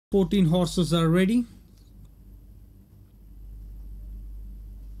14 horses are ready.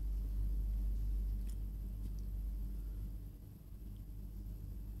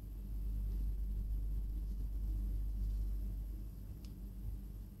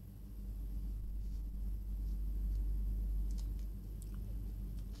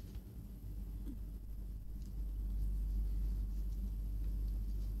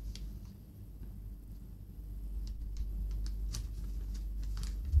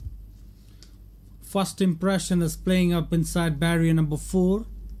 First impression is playing up inside barrier number 4.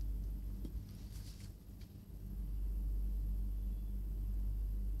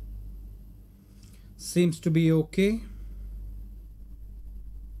 Seems to be okay.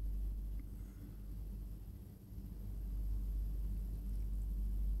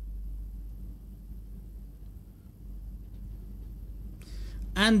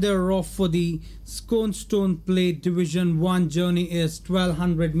 And they're off for the Scone Stone Plate Division 1. Journey is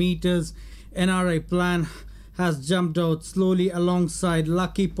 1200 meters. NRI plan has jumped out slowly alongside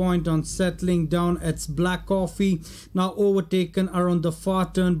Lucky Point on settling down its Black Coffee, now overtaken around the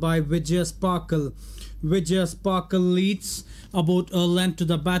far turn by Vijay Sparkle. Vijay Sparkle leads about a length to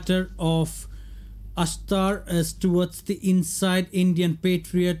the batter of ASHTAR is towards the inside. Indian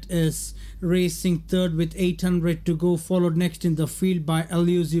Patriot is racing third with 800 to go, followed next in the field by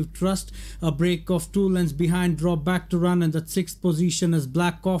Elusive Trust. A break of 2 lengths behind, drop back to run, and that 6th position is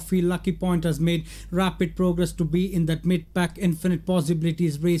Black Coffee. Lucky Point has made rapid progress to be in that mid-pack. Infinite Possibility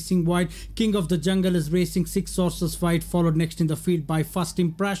is racing wide. King of the Jungle is racing 6 horses wide, followed next in the field by First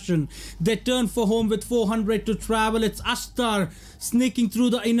Impression. They turn for home with 400 to travel. It's ASHTAR sneaking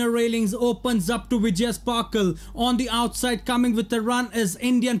through the inner railings, opens up to Vijay Sparkle. On the outside, coming with the run is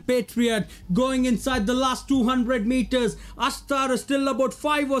Indian Patriot. Going inside the last 200 meters, ASHTAR is still about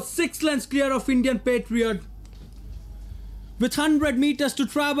 5 or 6 lengths clear of Indian Patriot. With 100 meters to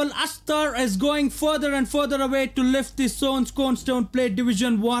travel, ASHTAR is going further and further away to lift the Scone Stone Plate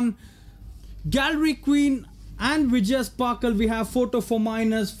Division 1. Gallery Queen and Vijay Sparkle, we have photo for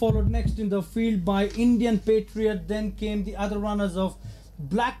minors, followed next in the field by Indian Patriot. Then came the other runners of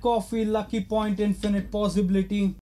Black Coffee, Lucky Point, Infinite Possibility.